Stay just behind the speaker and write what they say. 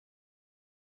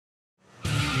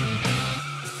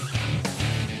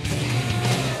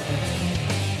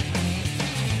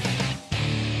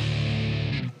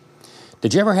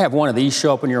Did you ever have one of these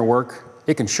show up in your work?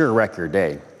 It can sure wreck your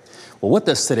day. Well, with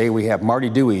us today, we have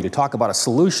Marty Dewey to talk about a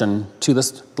solution to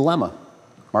this dilemma.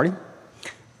 Marty?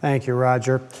 Thank you,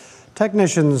 Roger.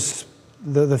 Technicians,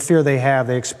 the fear they have,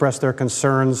 they express their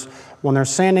concerns when they're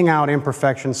sanding out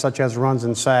imperfections such as runs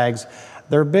and sags.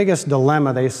 Their biggest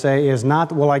dilemma, they say, is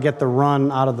not will I get the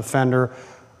run out of the fender,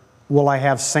 will I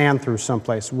have sand through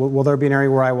someplace? Will there be an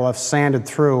area where I will have sanded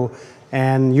through?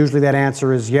 And usually that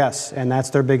answer is yes, and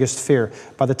that's their biggest fear.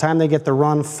 By the time they get the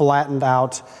run flattened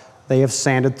out, they have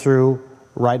sanded through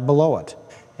right below it.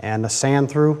 And a sand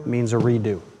through means a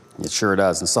redo. It sure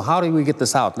does. And so how do we get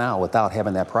this out now without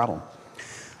having that problem?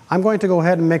 I'm going to go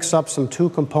ahead and mix up some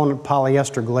two-component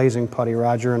polyester glazing putty,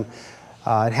 Roger, and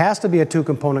it has to be a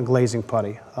two-component glazing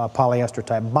putty, polyester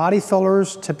type. Body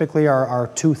fillers typically are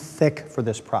too thick for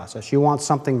this process. You want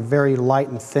something very light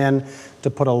and thin to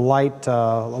put a light,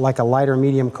 like a lighter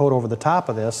medium coat over the top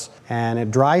of this, and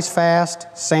it dries fast,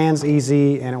 sands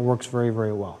easy, and it works very,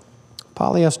 very well.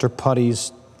 Polyester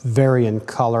putties vary in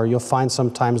color. You'll find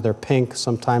sometimes they're pink,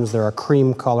 sometimes they're a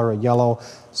cream color, a yellow,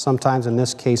 sometimes in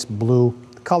this case blue.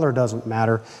 Color doesn't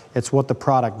matter. It's what the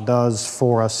product does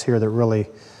for us here that really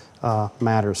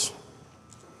matters.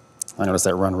 I notice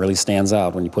that run really stands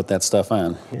out when you put that stuff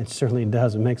on. It certainly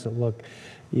does. It makes it look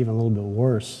even a little bit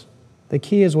worse. The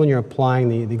key is when you're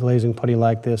applying the glazing putty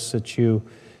like this that you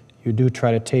do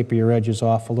try to taper your edges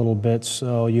off a little bit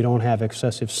so you don't have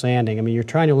excessive sanding. I mean, you're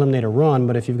trying to eliminate a run,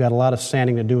 but if you've got a lot of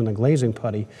sanding to do in the glazing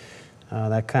putty,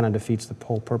 that kind of defeats the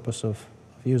whole purpose of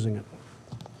using it.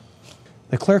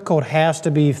 The clear coat has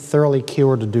to be thoroughly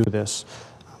cured to do this.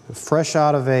 Fresh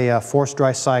out of a forced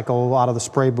dry cycle, out of the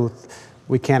spray booth,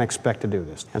 we can't expect to do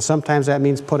this. And sometimes that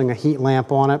means putting a heat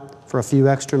lamp on it for a few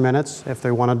extra minutes if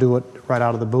they want to do it right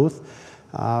out of the booth,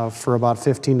 for about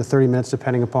 15 to 30 minutes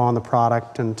depending upon the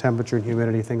product and temperature and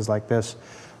humidity, things like this.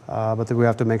 But then we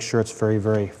have to make sure it's very,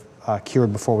 very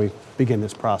cured before we begin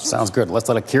this process. Sounds good. Let's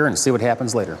let it cure and see what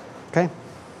happens later. Okay.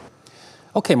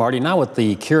 Okay, Marty, now with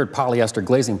the cured polyester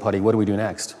glazing putty, what do we do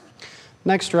next?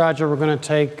 Next, Roger, we're going to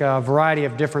take a variety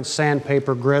of different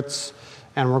sandpaper grits,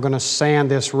 and we're going to sand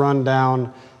this run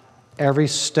down every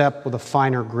step with a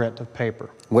finer grit of paper.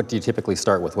 What do you typically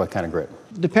start with? What kind of grit?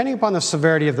 Depending upon the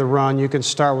severity of the run, you can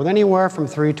start with anywhere from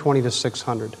 320 to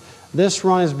 600. This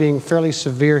run is being fairly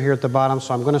severe here at the bottom,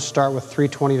 so I'm going to start with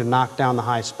 320 to knock down the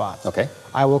high spots. Okay.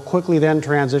 I will quickly then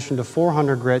transition to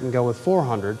 400 grit and go with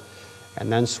 400. And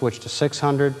then switch to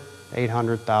 600,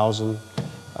 800, 1,000,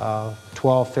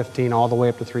 12, 15, all the way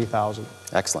up to 3,000.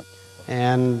 Excellent.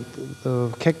 And the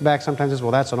kickback sometimes is,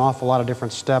 well, that's an awful lot of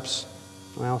different steps.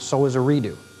 Well, so is a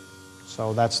redo.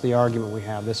 So that's the argument we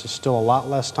have. This is still a lot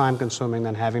less time consuming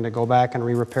than having to go back and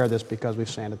re-repair this because we've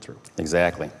sanded through.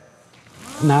 Exactly.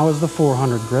 Now is the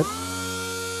 400 grit.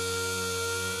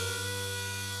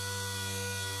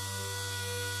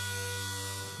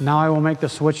 Now I will make the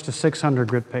switch to 600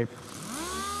 grit paper.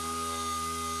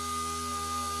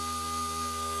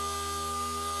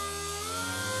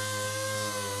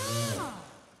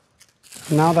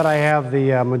 Now that I have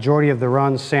the majority of the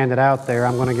runs sanded out there,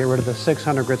 I'm going to get rid of the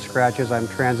 600 grit scratches. I'm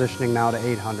transitioning now to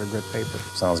 800 grit paper.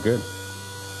 Sounds good.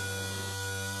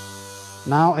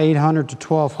 Now 800 to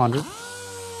 1200.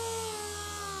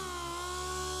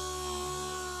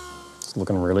 It's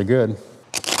looking really good.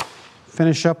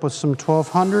 Finish up with some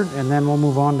 1200, and then we'll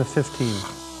move on to 15.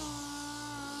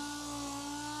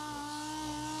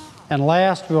 And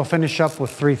last, we'll finish up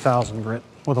with 3000 grit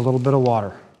with a little bit of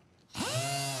water.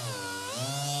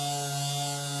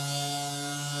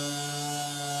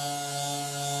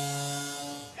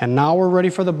 And now we're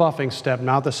ready for the buffing step.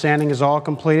 Now the sanding is all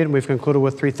completed, we've concluded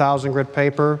with 3000 grit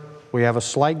paper. We have a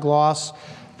slight gloss.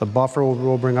 The buffer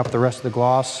will bring up the rest of the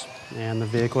gloss, and the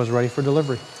vehicle is ready for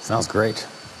delivery. Sounds great.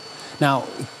 Now,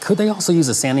 could they also use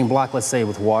a sanding block, let's say,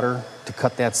 with water to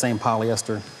cut that same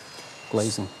polyester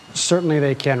glazing? Certainly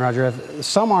they can, Roger.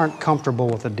 Some aren't comfortable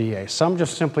with a DA. Some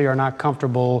just simply are not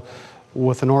comfortable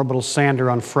with an orbital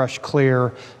sander on fresh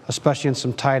clear, especially in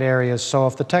some tight areas. So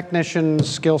if the technician's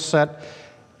skill set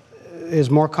is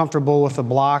more comfortable with a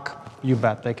block, you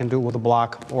bet. They can do it with a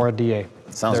block or a DA.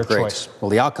 Sounds Their great. choice. Well,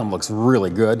 the outcome looks really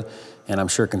good, and I'm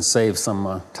sure can save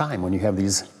some time when you have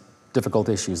these difficult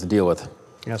issues to deal with.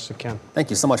 Yes, it can. Thank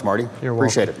you so much, Marty. You're welcome.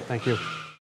 Appreciate it. Thank you.